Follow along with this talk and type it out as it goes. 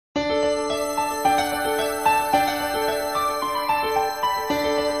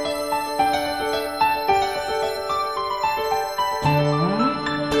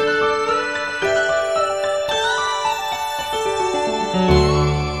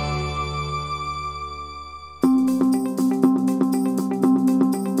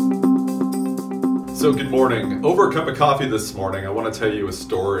So good morning. Over a cup of coffee this morning, I want to tell you a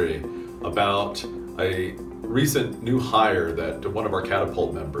story about a recent new hire that one of our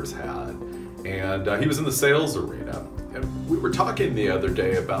Catapult members had. And he was in the sales arena. And we were talking the other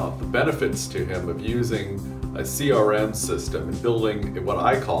day about the benefits to him of using a CRM system and building what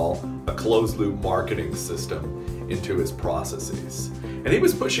I call a closed loop marketing system into his processes. And he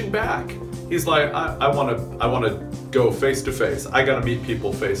was pushing back. He's like, I want to go face to face. I got to meet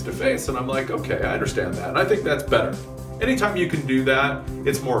people face to face. And I'm like, okay, I understand that. And I think that's better. Anytime you can do that,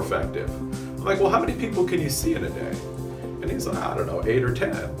 it's more effective. I'm like, well, how many people can you see in a day? And he's like, I don't know, 8 or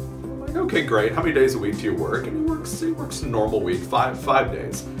 10. I'm like, okay, great. How many days a week do you work? And he works a normal week, five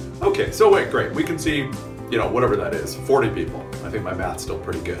days. Okay, so wait, great. We can see, whatever that is, 40 people. I think my math's still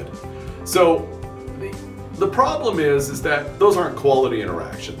pretty good. So the problem is that those aren't quality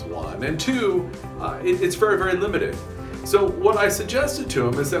interactions, one, and two, it's very, very limited. So what I suggested to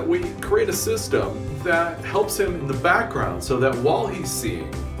him is that we create a system that helps him in the background so that while he's seeing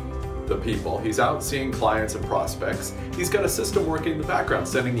the people, he's out seeing clients and prospects, he's got a system working in the background,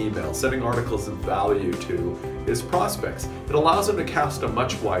 sending emails, sending articles of value to his prospects. It allows him to cast a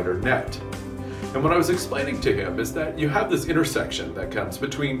much wider net. And what I was explaining to him is that you have this intersection that comes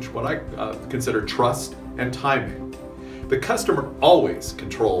between what I consider trust and timing. The customer always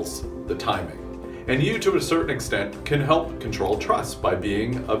controls the timing. And you, to a certain extent, can help control trust by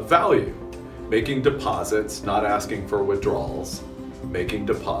being of value. Making deposits, not asking for withdrawals, making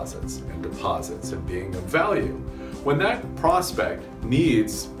deposits and being of value. When that prospect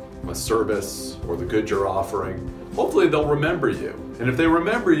needs a service or the good you're offering, hopefully they'll remember you. And if they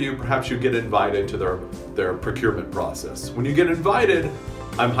remember you, perhaps you get invited to their procurement process. When you get invited,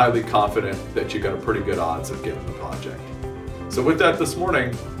 I'm highly confident that you got a pretty good odds of getting the project. So with that this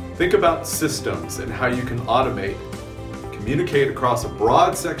morning, think about systems and how you can automate, communicate across a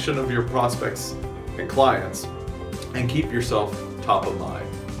broad section of your prospects and clients, and keep yourself top of mind.